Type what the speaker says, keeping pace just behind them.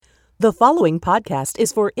The following podcast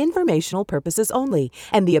is for informational purposes only,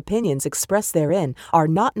 and the opinions expressed therein are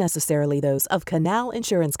not necessarily those of Canal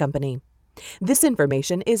Insurance Company. This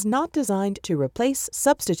information is not designed to replace,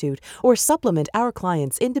 substitute, or supplement our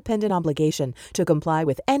client's independent obligation to comply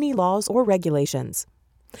with any laws or regulations.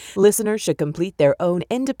 Listeners should complete their own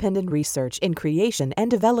independent research in creation and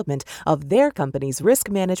development of their company's risk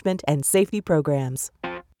management and safety programs.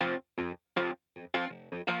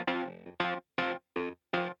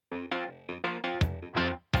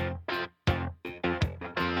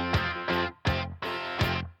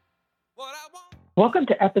 Welcome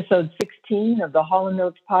to episode 16 of the Hall &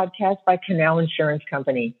 Notes podcast by Canal Insurance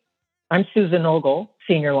Company. I'm Susan Ogle,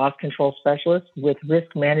 Senior Loss Control Specialist with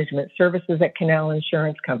Risk Management Services at Canal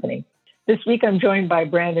Insurance Company. This week I'm joined by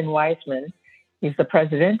Brandon Weissman. He's the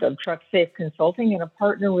president of Truck Safe Consulting and a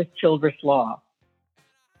partner with Childress Law.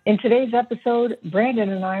 In today's episode, Brandon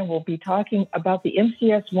and I will be talking about the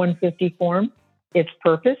MCS 150 form, its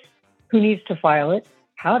purpose, who needs to file it,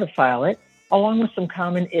 how to file it, along with some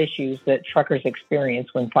common issues that truckers experience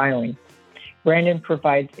when filing. Brandon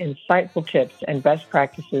provides insightful tips and best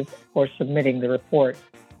practices for submitting the report.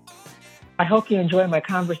 I hope you enjoy my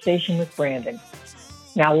conversation with Brandon.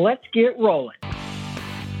 Now let's get rolling.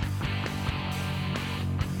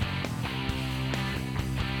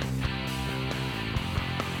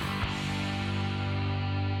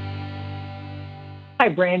 Hi,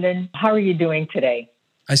 Brandon. How are you doing today?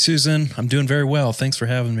 Hi, Susan. I'm doing very well. Thanks for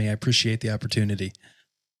having me. I appreciate the opportunity.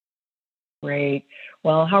 Great.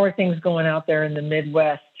 Well, how are things going out there in the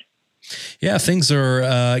Midwest? Yeah, things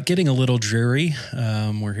are getting a little dreary.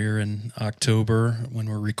 We're here in October when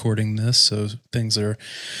we're recording this, so things are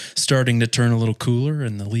starting to turn a little cooler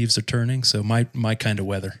and the leaves are turning, so my kind of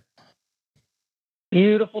weather.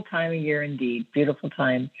 Beautiful time of year indeed. Beautiful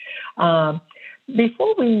time.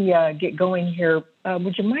 Before we get going here,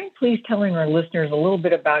 would you mind please telling our listeners a little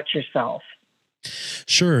bit about yourself?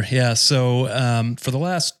 Sure. Yeah. So for the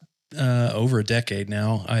last over a decade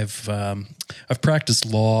now, I've practiced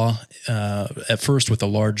law at first with a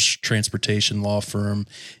large transportation law firm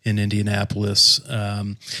in Indianapolis,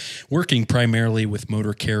 working primarily with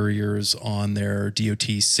motor carriers on their DOT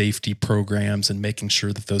safety programs and making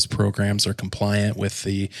sure that those programs are compliant with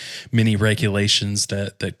the many regulations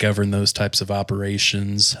that govern those types of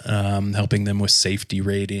operations, helping them with safety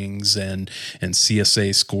ratings and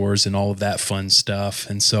CSA scores and all of that fun stuff.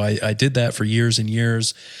 And so I did that for years and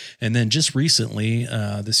years. And then just recently,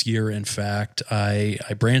 this year, in fact, I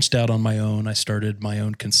branched out on my own. I started my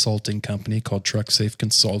own consulting company called Truck Safe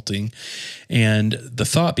Consulting. And the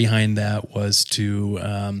thought behind that was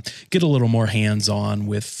to get a little more hands-on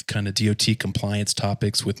with kind of DOT compliance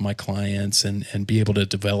topics with my clients and be able to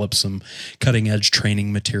develop some cutting-edge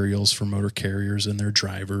training materials for motor carriers and their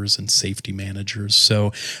drivers and safety managers.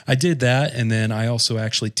 So I did that. And then I also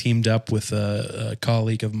actually teamed up with a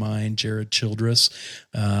colleague of mine, Jared Childress,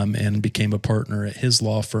 and became a partner at his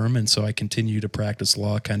law firm. And so I continue to practice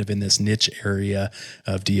law kind of in this niche area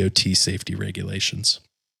of DOT safety regulations.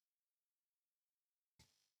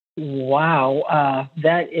 Wow,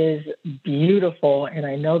 that is beautiful. And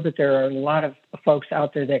I know that there are a lot of folks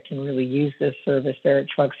out there that can really use this service there at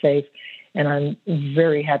Truck Safe. And I'm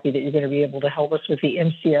very happy that you're going to be able to help us with the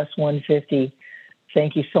MCS 150.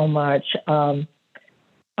 Thank you so much.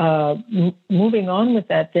 Moving on with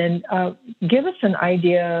that, then, give us an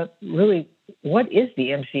idea, really, what is the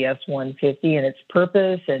MCS 150 and its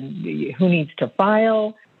purpose, and who needs to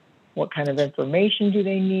file? What kind of information do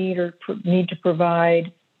they need or need to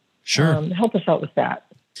provide? Sure. Help us out with that.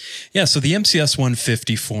 Yeah, so the MCS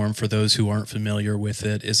 150 form, for those who aren't familiar with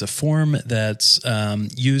it, is a form that's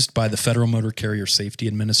used by the Federal Motor Carrier Safety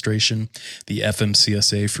Administration, the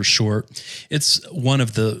FMCSA for short. It's one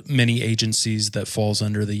of the many agencies that falls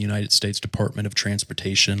under the United States Department of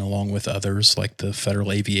Transportation, along with others like the Federal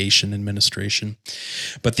Aviation Administration.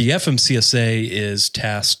 But the FMCSA is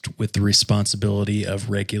tasked with the responsibility of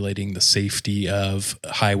regulating the safety of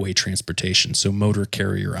highway transportation, so motor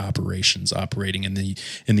carrier operations operating in the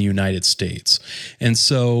United States. And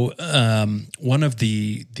so one of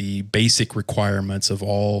the basic requirements of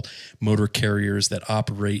all motor carriers that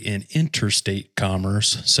operate in interstate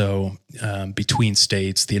commerce, so between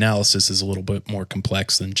states, the analysis is a little bit more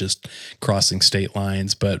complex than just crossing state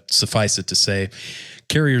lines, but suffice it to say,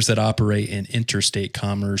 carriers that operate in interstate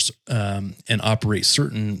commerce and operate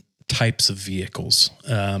certain types of vehicles,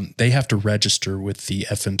 they have to register with the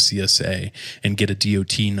FMCSA and get a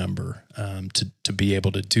DOT number to be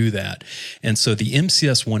able to do that. And so the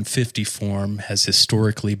MCS 150 form has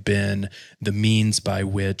historically been the means by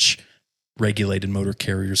which regulated motor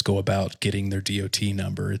carriers go about getting their DOT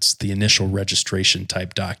number. It's the initial registration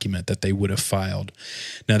type document that they would have filed.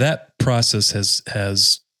 Now that process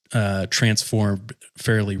has transformed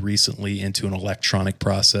fairly recently into an electronic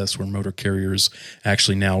process where motor carriers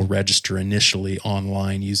actually now register initially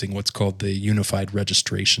online using what's called the Unified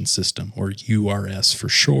Registration System, or URS for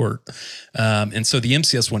short. And so the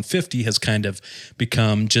MCS 150 has kind of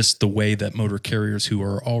become just the way that motor carriers who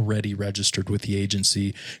are already registered with the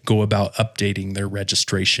agency go about updating their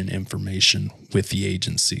registration information with the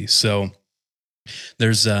agency. So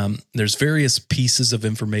there's various pieces of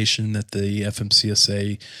information that the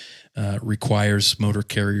FMCSA requires motor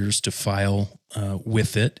carriers to file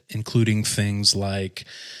with it, including things like,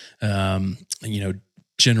 general,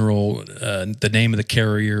 the name of the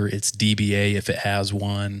carrier, its DBA if it has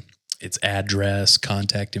one, its address,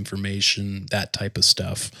 contact information, that type of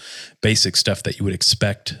stuff, basic stuff that you would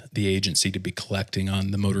expect the agency to be collecting on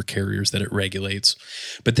the motor carriers that it regulates.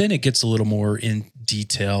 But then it gets a little more in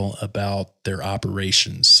detail about their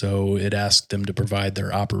operations. So it asks them to provide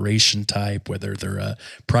their operation type, whether they're a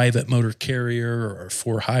private motor carrier or a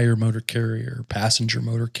for-hire motor carrier, passenger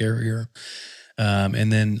motor carrier.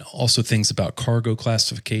 And then also things about cargo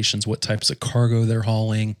classifications, what types of cargo they're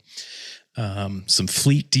hauling. Some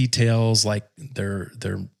fleet details like their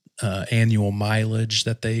annual mileage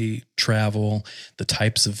that they travel, the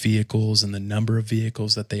types of vehicles and the number of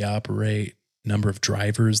vehicles that they operate, number of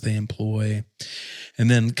drivers they employ. And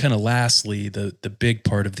then kind of lastly, the big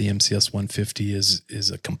part of the MCS 150 is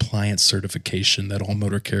a compliance certification that all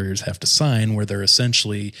motor carriers have to sign, where they're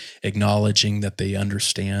essentially acknowledging that they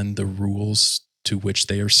understand the rules to which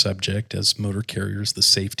they are subject as motor carriers, the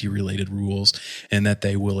safety-related rules, and that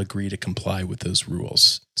they will agree to comply with those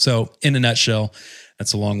rules. So in a nutshell,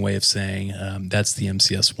 that's a long way of saying that's the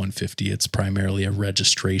MCS 150. It's primarily a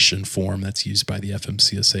registration form that's used by the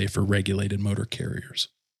FMCSA for regulated motor carriers.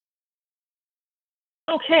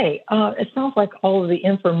 Okay. It sounds like all of the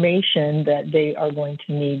information that they are going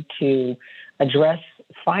to need to address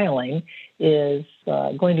filing is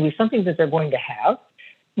going to be something that they're going to have.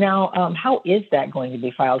 Now, how is that going to be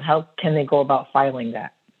filed? How can they go about filing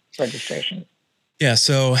that registration? Yeah,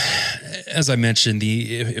 so as I mentioned,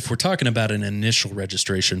 if we're talking about an initial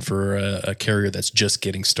registration for a carrier that's just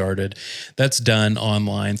getting started, that's done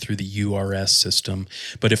online through the URS system.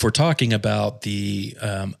 But if we're talking about the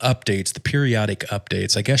updates, the periodic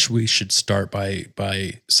updates, I guess we should start by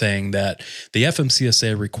saying that the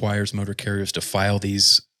FMCSA requires motor carriers to file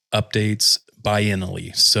these updates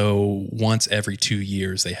biennially. So once every 2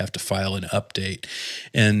 years, they have to file an update.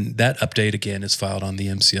 And that update, again, is filed on the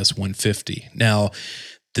MCS 150. Now,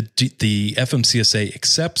 the FMCSA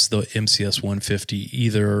accepts the MCS 150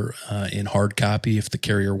 either in hard copy if the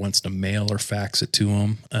carrier wants to mail or fax it to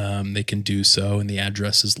them. They can do so, and the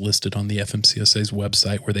address is listed on the FMCSA's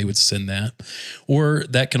website where they would send that. Or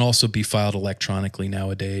that can also be filed electronically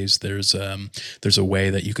nowadays. There's a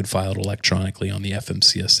way that you can file it electronically on the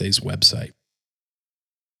FMCSA's website.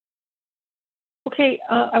 Okay,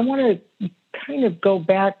 I want to kind of go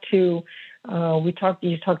back to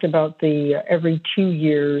you talked about the every 2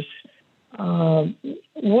 years.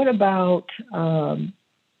 What about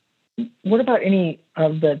any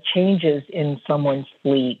of the changes in someone's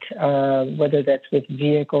fleet, whether that's with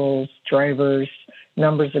vehicles, drivers,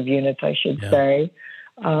 numbers of units, I should say?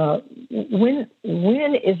 When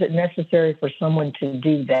is it necessary for someone to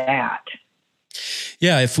do that?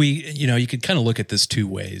 Yeah, if you could kind of look at this two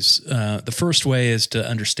ways. The first way is to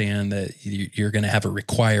understand that you're going to have a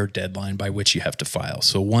required deadline by which you have to file.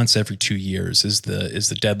 So once every 2 years is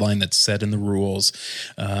the deadline that's set in the rules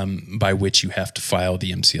by which you have to file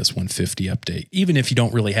the MCS 150 update. Even if you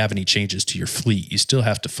don't really have any changes to your fleet, you still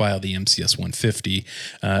have to file the MCS 150,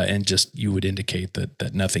 and just you would indicate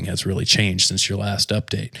that nothing has really changed since your last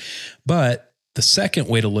update. But the second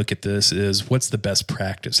way to look at this is, what's the best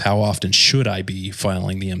practice? How often should I be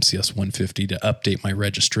filing the MCS 150 to update my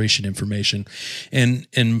registration information? And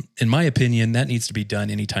in my opinion, that needs to be done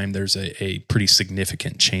anytime there's a pretty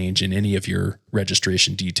significant change in any of your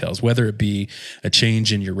registration details, whether it be a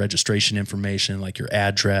change in your registration information, like your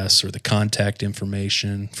address or the contact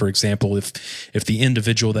information. For example, if the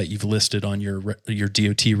individual that you've listed on your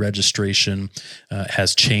DOT registration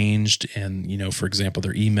has changed, and for example,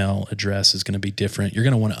 their email address is going to be different, you're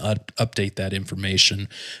going to want to update that information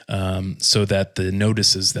so that the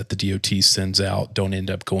notices that the DOT sends out don't end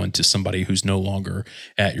up going to somebody who's no longer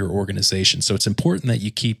at your organization. So it's important that you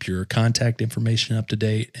keep your contact information up to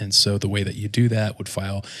date. And so the way that you do that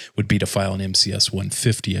would be to file an MCS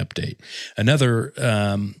 150 update. Another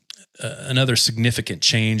another significant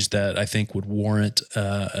change that I think would warrant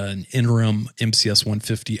an interim MCS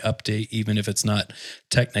 150 update, even if it's not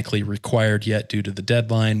technically required yet due to the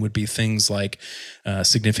deadline, would be things like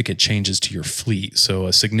significant changes to your fleet. So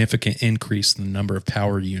a significant increase in the number of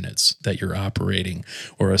power units that you're operating,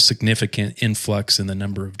 or a significant influx in the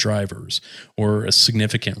number of drivers, or a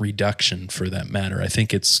significant reduction for that matter. I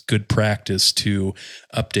think it's good practice to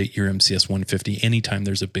update your MCS 150 anytime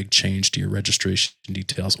there's a big change to your registration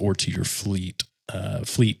details or to your fleet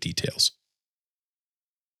details.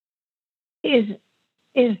 Is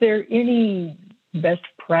there any best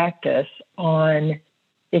practice on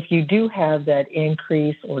if you do have that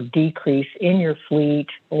increase or decrease in your fleet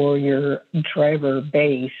or your driver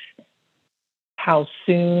base, how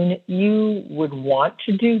soon you would want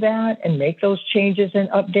to do that and make those changes and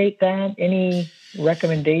update that? Any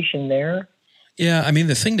recommendation there? Yeah, I mean,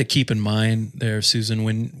 the thing to keep in mind there, Susan,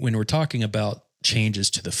 when we're talking about changes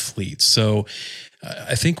to the fleet. So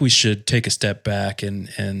I think we should take a step back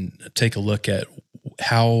and take a look at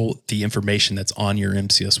how the information that's on your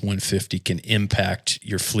MCS 150 can impact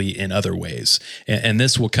your fleet in other ways. And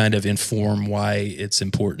this will kind of inform why it's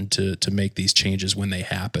important to make these changes when they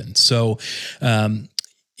happen. So, the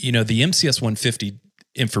MCS 150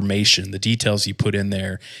 information, the details you put in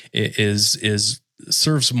there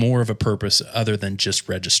serves more of a purpose other than just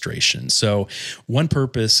registration. So one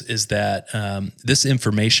purpose is that this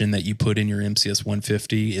information that you put in your MCS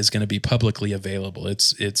 150 is going to be publicly available.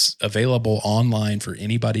 It's available online for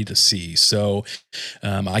anybody to see. So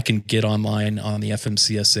I can get online on the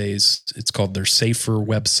FMCSA's, it's called their Safer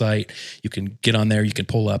website. You can get on there. You can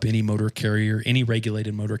pull up any motor carrier, any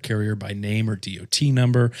regulated motor carrier by name or DOT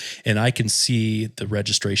number, and I can see the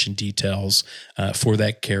registration details for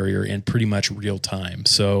that carrier in pretty much real time.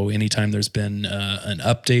 So anytime there's been an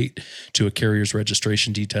update to a carrier's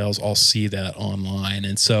registration details, I'll see that online.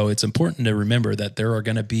 And so it's important to remember that there are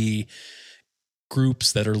going to be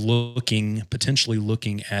groups that are potentially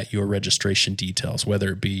looking at your registration details, whether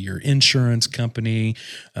it be your insurance company,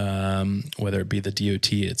 whether it be the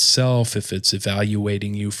DOT itself, if it's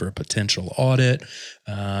evaluating you for a potential audit,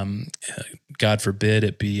 God forbid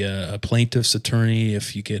it be a plaintiff's attorney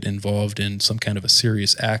if you get involved in some kind of a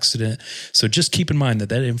serious accident. So just keep in mind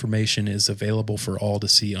that information is available for all to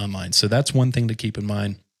see online. So that's one thing to keep in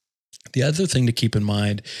mind. The other thing to keep in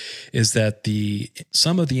mind is that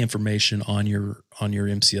some of the information on your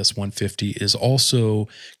MCS 150 is also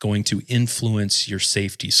going to influence your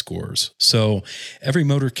safety scores. So every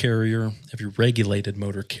regulated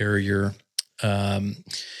motor carrier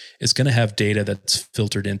is going to have data that's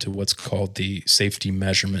filtered into what's called the Safety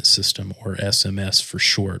Measurement System, or SMS for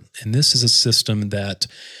short. And this is a system that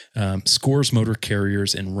scores motor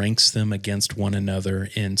carriers and ranks them against one another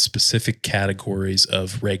in specific categories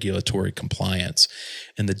of regulatory compliance.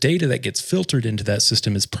 And the data that gets filtered into that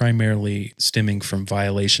system is primarily stemming from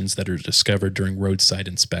violations that are discovered during roadside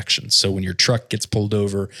inspections. So when your truck gets pulled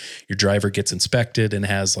over, your driver gets inspected and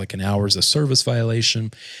has like an hours of service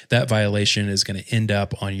violation, that violation is going to end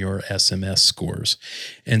up on your SMS scores.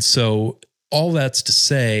 And so all that's to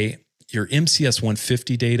say, your MCS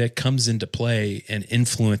 150 data comes into play and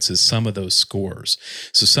influences some of those scores.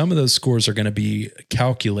 So some of those scores are going to be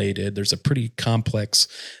calculated. There's a pretty complex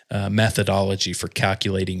methodology for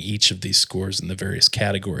calculating each of these scores in the various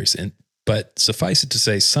categories. But suffice it to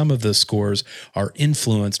say, some of the scores are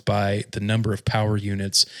influenced by the number of power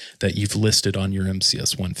units that you've listed on your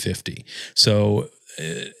MCS 150. So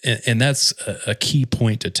and that's a key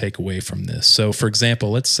point to take away from this. So, for example,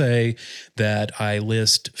 let's say that I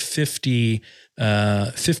list 50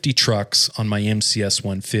 trucks on my MCS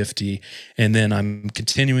 150, and then I'm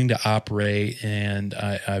continuing to operate, and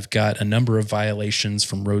I've got a number of violations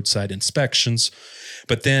from roadside inspections.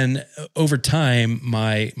 But then over time,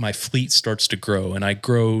 my fleet starts to grow, and I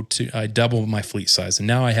double my fleet size, and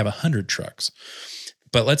now I have 100 trucks.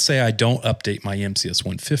 But let's say I don't update my MCS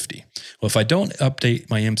 150. Well, if I don't update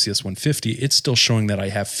my MCS 150, it's still showing that I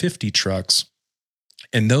have 50 trucks.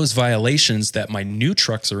 And those violations that my new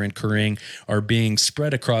trucks are incurring are being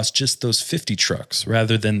spread across just those 50 trucks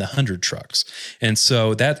rather than the 100 trucks. And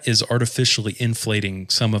so that is artificially inflating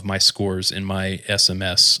some of my scores in my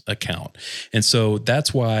SMS account. And so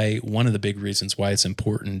that's why one of the big reasons why it's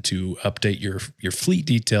important to update your fleet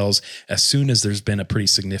details as soon as there's been a pretty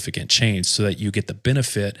significant change, so that you get the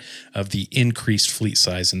benefit of the increased fleet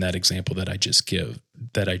size in that example that I just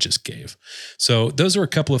gave. So those are a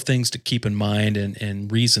couple of things to keep in mind,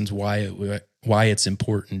 and reasons why it's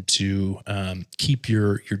important to keep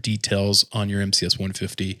your details on your MCS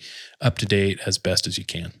 150 up to date as best as you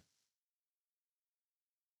can.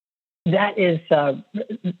 That is,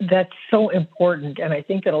 that's so important. And I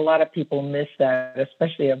think that a lot of people miss that,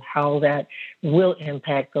 especially of how that will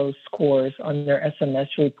impact those scores on their SMS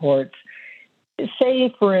reports.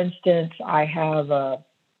 Say, for instance, I have,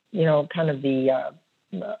 kind of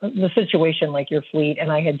the situation like your fleet,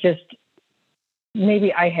 and I had just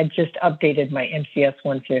updated my MCS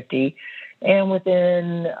 150, and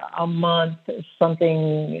within a month,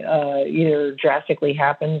 something either drastically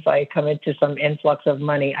happens. I come into some influx of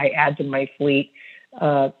money. I add to my fleet,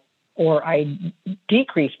 or I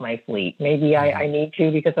decrease my fleet. Maybe I need to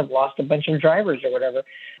because I've lost a bunch of drivers or whatever.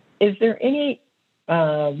 Is there any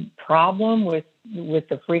problem with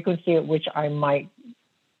the frequency at which I might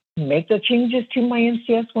make the changes to my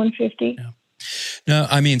MCS 150? Yeah. No,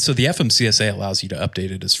 I mean, so the FMCSA allows you to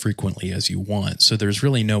update it as frequently as you want. So there's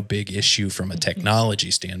really no big issue from a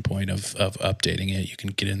technology standpoint of updating it. You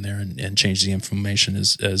can get in there and change the information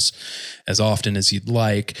as often as you'd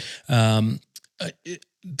like. The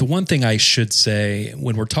one thing I should say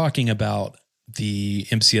when we're talking about the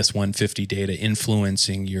MCS 150 data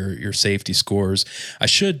influencing your safety scores, I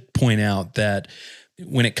should point out that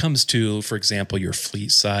when it comes to, for example, your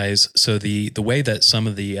fleet size, so the way that some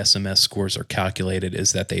of the SMS scores are calculated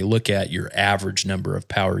is that they look at your average number of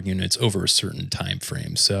power units over a certain time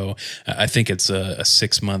frame. So I think it's a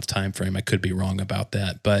 6-month time frame. I could be wrong about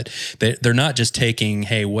that, but they're not just taking,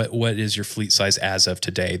 hey, what is your fleet size as of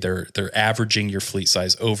today? They're averaging your fleet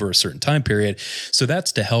size over a certain time period. So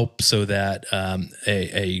that's to help so that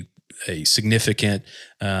a significant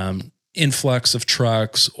influx of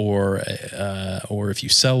trucks, or if you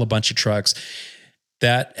sell a bunch of trucks,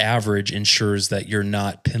 that average ensures that you're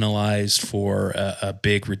not penalized for a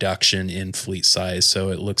big reduction in fleet size. So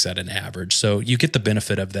it looks at an average. So you get the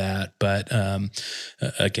benefit of that. But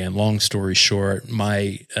again, long story short,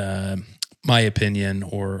 my opinion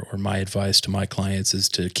or my advice to my clients is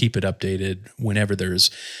to keep it updated whenever there's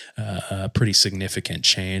a pretty significant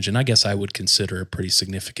change. And I guess I would consider a pretty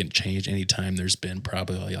significant change anytime there's been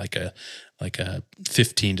probably like a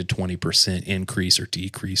 15 to 20% increase or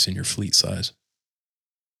decrease in your fleet size.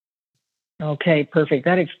 Okay, perfect.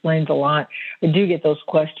 That explains a lot. I do get those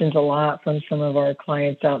questions a lot from some of our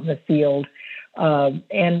clients out in the field.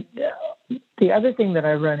 And the other thing that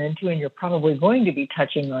I run into, and you're probably going to be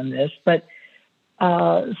touching on this, but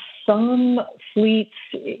some fleets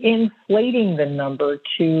inflating the number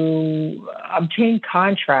to obtain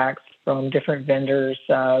contracts from different vendors,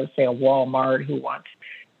 say a Walmart who wants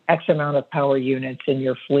X amount of power units in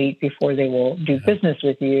your fleet before they will do business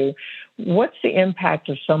with you. What's the impact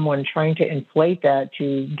of someone trying to inflate that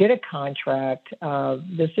to get a contract?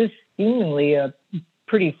 This is seemingly a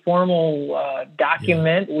pretty formal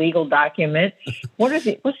document, legal document. What's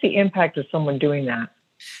the impact of someone doing that?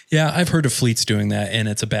 Yeah, I've heard of fleets doing that, and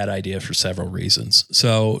it's a bad idea for several reasons.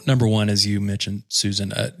 So number one, as you mentioned,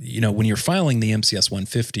 Susan, when you're filing the MCS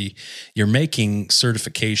 150, you're making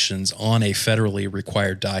certifications on a federally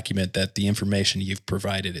required document that the information you've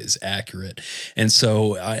provided is accurate. And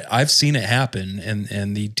so I've seen it happen,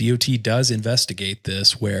 and the DOT does investigate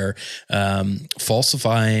this, where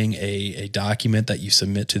falsifying a document that you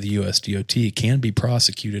submit to the US DOT can be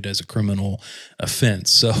prosecuted as a criminal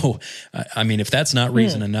offense. So, I mean, if that's not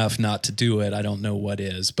reason enough not to do it, I don't know what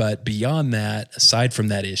is. But beyond that, aside from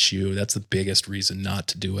that issue, that's the biggest reason not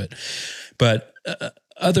to do it. But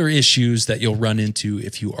other issues that you'll run into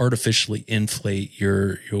if you artificially inflate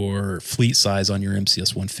your fleet size on your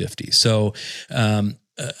MCS 150. So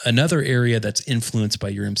another area that's influenced by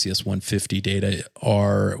your MCS 150 data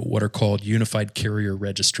are what are called Unified Carrier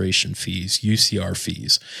Registration Fees, UCR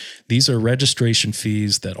fees. These are registration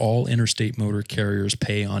fees that all interstate motor carriers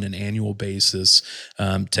pay on an annual basis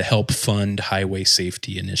to help fund highway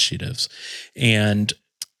safety initiatives. And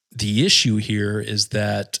the issue here is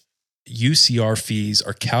that UCR fees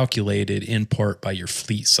are calculated in part by your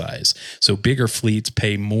fleet size. So bigger fleets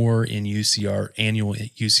pay more in annual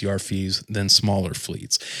UCR fees than smaller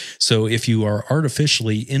fleets. So if you are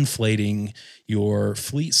artificially inflating your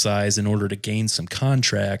fleet size in order to gain some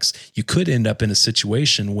contracts, you could end up in a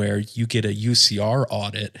situation where you get a UCR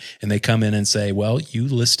audit and they come in and say, well, you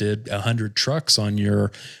listed 100 trucks on your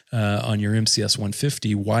MCS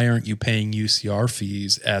 150. Why aren't you paying UCR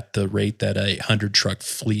fees at the rate that a 100 truck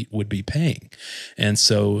fleet would be paying? And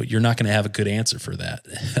so you're not going to have a good answer for that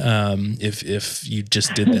if you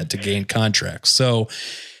just did that to gain contracts. So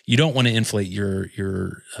you don't want to inflate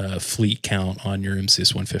your fleet count on your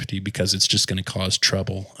MCS 150 because it's just going to cause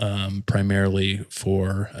trouble, primarily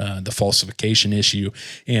for the falsification issue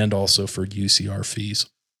and also for UCR fees.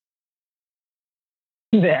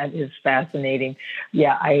 That is fascinating.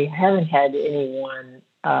 Yeah, I haven't had anyone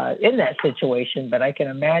in that situation, but I can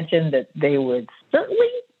imagine that they would certainly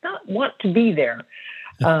not want to be there,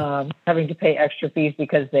 having to pay extra fees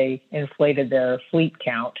because they inflated their fleet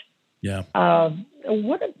count. Yeah.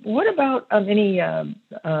 What about any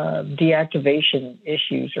deactivation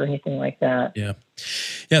issues or anything like that? Yeah.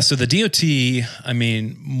 So the DOT, I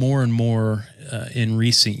mean, more and more in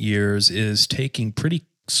recent years is taking pretty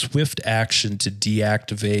swift action to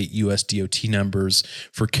deactivate US DOT numbers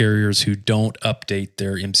for carriers who don't update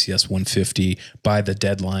their MCS 150 by the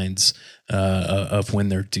deadlines of when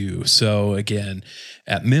they're due. So again,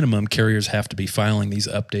 at minimum, carriers have to be filing these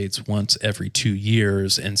updates once every 2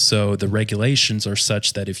 years. And so the regulations are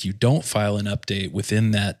such that if you don't file an update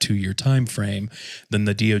within that 2-year time frame, then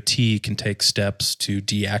the DOT can take steps to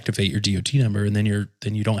deactivate your DOT number, and then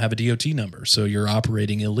you don't have a DOT number. So you're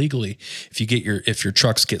operating illegally. If your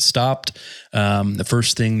trucks get stopped, the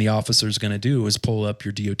first thing the officer is going to do is pull up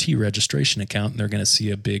your DOT registration account, and they're going to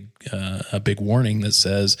see a big warning that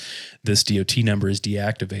says this DOT number is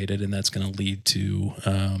deactivated, and that's going to lead to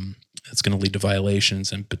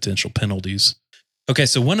violations and potential penalties. Okay,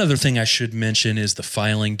 so one other thing I should mention is the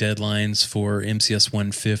filing deadlines for MCS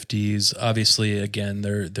 150s. Obviously, again,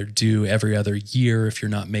 they're due every other year if you're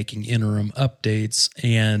not making interim updates.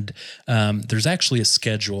 And there's actually a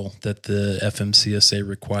schedule that the FMCSA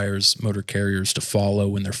requires motor carriers to follow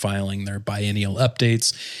when they're filing their biennial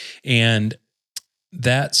updates. And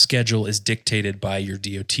that schedule is dictated by your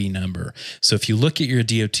DOT number. So if you look at your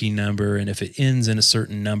DOT number and if it ends in a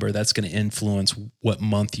certain number, that's going to influence what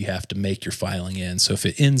month you have to make your filing in. So if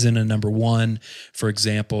it ends in a number 1, for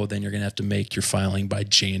example, then you're going to have to make your filing by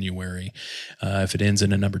January. If it ends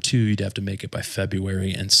in a number 2, you'd have to make it by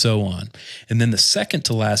February, and so on. And then the second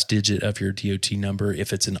to last digit of your DOT number,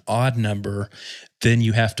 if it's an odd number, then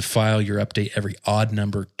you have to file your update every odd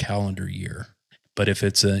number calendar year. But if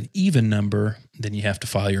it's an even number, then you have to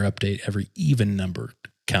file your update every even number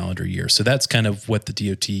calendar year. So that's kind of what the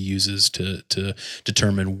DOT uses to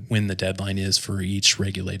determine when the deadline is for each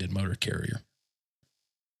regulated motor carrier.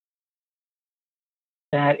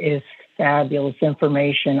 That is fabulous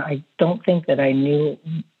information. I don't think that I knew.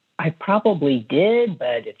 I probably did,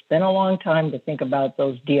 but it's been a long time to think about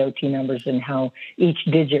those DOT numbers and how each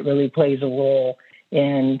digit really plays a role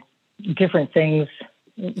in different things.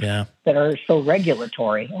 Yeah, that are so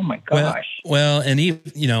regulatory. Oh my gosh. Well, and even,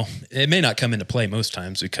 it may not come into play most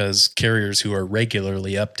times because carriers who are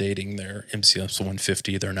regularly updating their MCS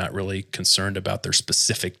 150, they're not really concerned about their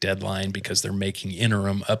specific deadline because they're making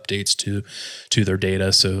interim updates to their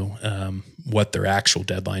data. So what their actual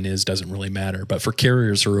deadline is doesn't really matter. But for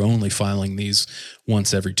carriers who are only filing these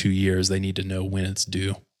once every 2 years, they need to know when it's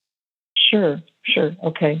due. Sure.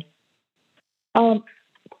 Okay.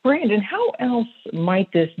 Brandon, how else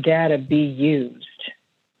might this data be used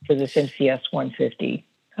for this MCS 150?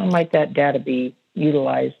 How might that data be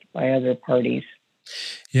utilized by other parties?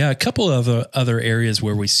 Yeah, a couple of other areas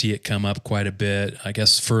where we see it come up quite a bit. I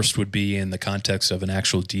guess first would be in the context of an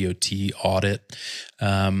actual DOT audit.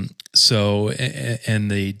 So, and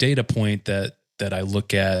the data point that I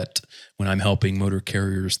look at when I'm helping motor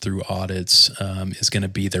carriers through audits is going to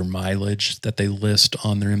be their mileage that they list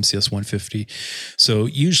on their MCS 150. So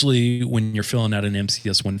usually when you're filling out an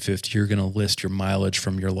MCS 150, you're going to list your mileage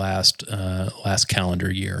from your last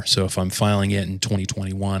calendar year. So if I'm filing it in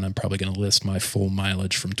 2021, I'm probably going to list my full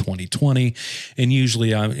mileage from 2020. And usually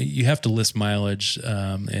you have to list mileage.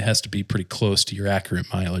 It has to be pretty close to your accurate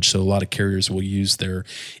mileage. So a lot of carriers will use their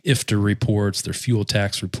IFTA reports, their fuel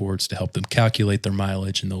tax reports to help them calculate their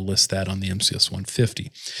mileage, and they'll list that on the MCS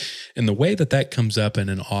 150. And the way that comes up in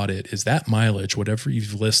an audit is that mileage, whatever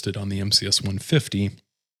you've listed on the MCS 150,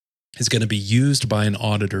 is going to be used by an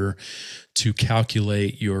auditor to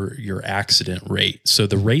calculate your accident rate. So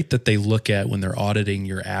the rate that they look at when they're auditing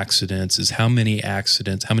your accidents is how many DOT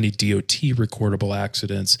recordable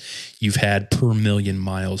accidents you've had per million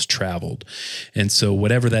miles traveled. And so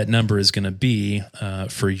whatever that number is going to be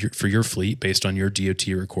for your fleet based on your DOT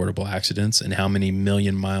recordable accidents and how many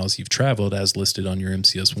million miles you've traveled as listed on your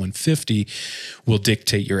MCS 150 will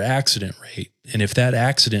dictate your accident rate. And if that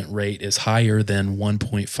accident rate is higher than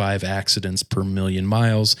 1.5 accidents per million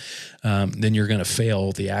miles, then you're going to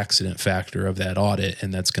fail the accident factor of that audit,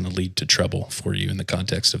 and that's going to lead to trouble for you in the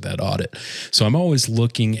context of that audit. So I'm always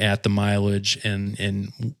looking at the mileage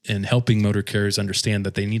and helping motor carriers understand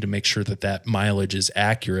that they need to make sure that mileage is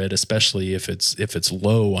accurate, especially if it's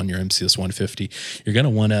low on your MCS 150. You're going to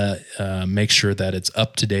want to make sure that it's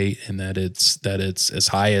up to date and that it's as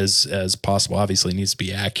high as possible. Obviously, it needs to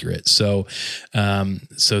be accurate. So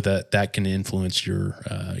that can influence your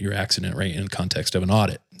accident rate in context of an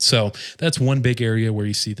audit. So that's one big area where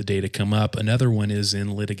you see the data come up. Another one is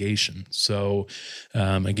in litigation. So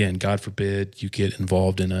again, God forbid you get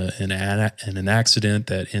involved in an accident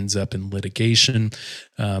that ends up in litigation.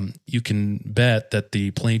 You can bet that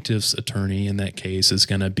the plaintiff's attorney in that case is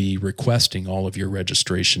going to be requesting all of your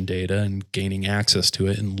registration data and gaining access to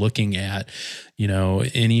it and looking at,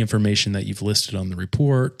 any information that you've listed on the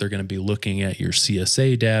report. They're going to be looking at your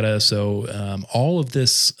CSA data. So all of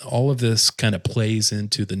this kind of plays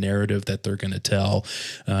into the narrative that they're going to tell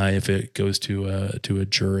if it goes to a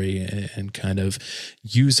jury and kind of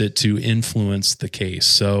use it to influence the case.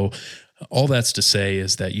 So all that's to say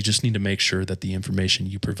is that you just need to make sure that the information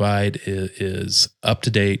you provide is up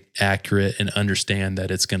to date, accurate, and understand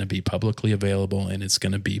that it's going to be publicly available and it's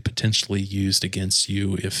going to be potentially used against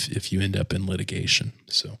you if you end up in litigation.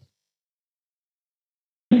 So.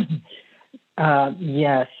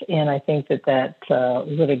 Yes, and I think that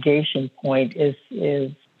litigation point is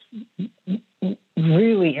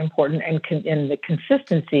really important, and the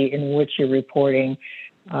consistency in which you're reporting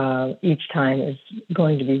each time is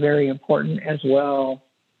going to be very important as well.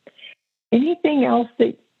 Anything else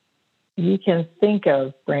that you can think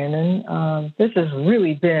of, Brandon? This has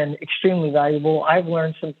really been extremely valuable. I've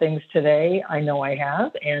learned some things today. I know I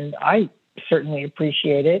have, and I certainly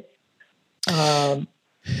appreciate it.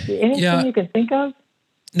 Anything you can think of?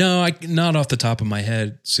 No, not off the top of my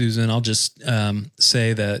head, Susan. I'll just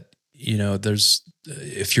say that,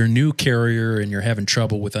 if you're a new carrier and you're having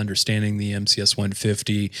trouble with understanding the MCS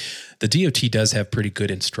 150, the DOT does have pretty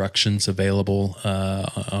good instructions available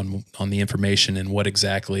on the information and what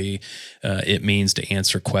exactly it means to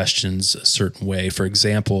answer questions a certain way. For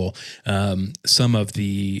example, some of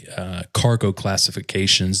the cargo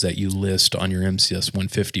classifications that you list on your MCS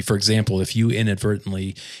 150, for example, if you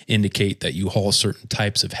inadvertently indicate that you haul certain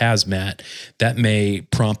types of hazmat, that may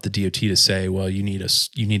prompt the DOT to say, well, you need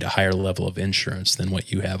a higher level of insurance than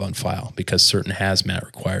what you have on file because certain hazmat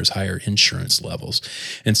requires higher insurance levels.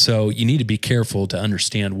 And so you need to be careful to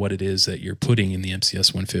understand what it is that you're putting in the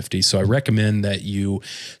MCS 150. So I recommend that you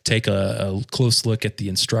take a close look at the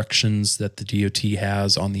instructions that the DOT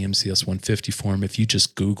has on the MCS 150 form. If you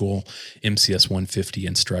just Google MCS 150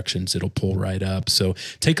 instructions, it'll pull right up. So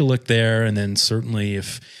take a look there. And then certainly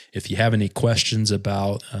if you have any questions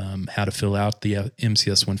about how to fill out the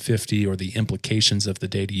MCS 150 or the implications of the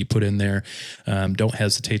data you put in there, don't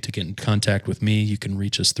hesitate to get in contact with me. You can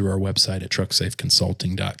reach us through our website at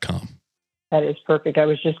trucksafeconsulting.com. That is perfect. I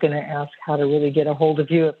was just going to ask how to really get a hold of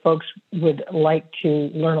you if folks would like to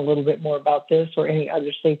learn a little bit more about this or any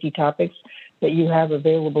other safety topics that you have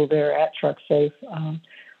available there at TruckSafe.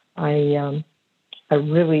 I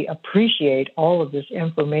really appreciate all of this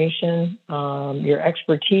information, your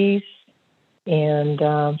expertise,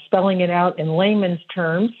 and spelling it out in layman's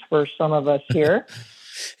terms for some of us here.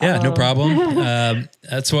 Yeah, no problem.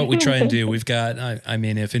 That's what we try and do. We've got,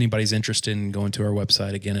 if anybody's interested in going to our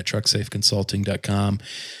website again at trucksafeconsulting.com,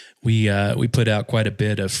 we put out quite a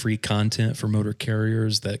bit of free content for motor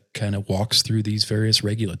carriers that kind of walks through these various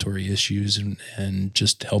regulatory issues and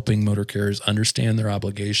just helping motor carriers understand their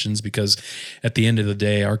obligations, because at the end of the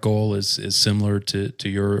day, our goal is similar to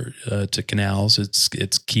Canal's.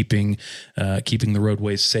 It's keeping the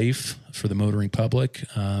roadways safe for the motoring public.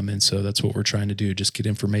 And so that's what we're trying to do, just get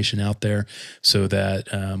information out there so that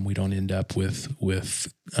we don't end up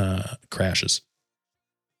with crashes.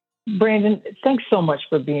 Brandon, thanks so much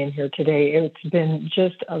for being here today. It's been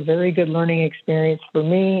just a very good learning experience for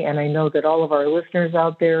me, and I know that all of our listeners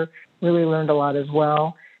out there really learned a lot as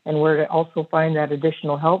well. And where to also find that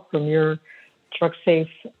additional help from your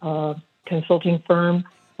TruckSafe consulting firm.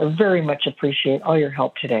 I very much appreciate all your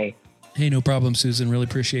help today. Hey, no problem, Susan. Really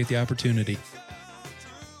appreciate the opportunity.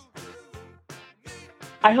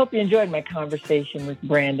 I hope you enjoyed my conversation with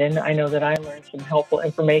Brandon. I know that I learned some helpful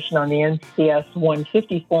information on the MCS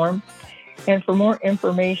 150 form. And for more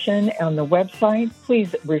information on the website,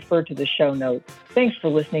 please refer to the show notes. Thanks for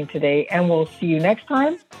listening today, and we'll see you next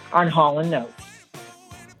time on Holland Notes.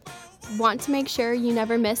 Want to make sure you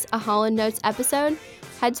never miss a Holland Notes episode?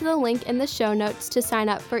 Head to the link in the show notes to sign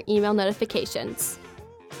up for email notifications.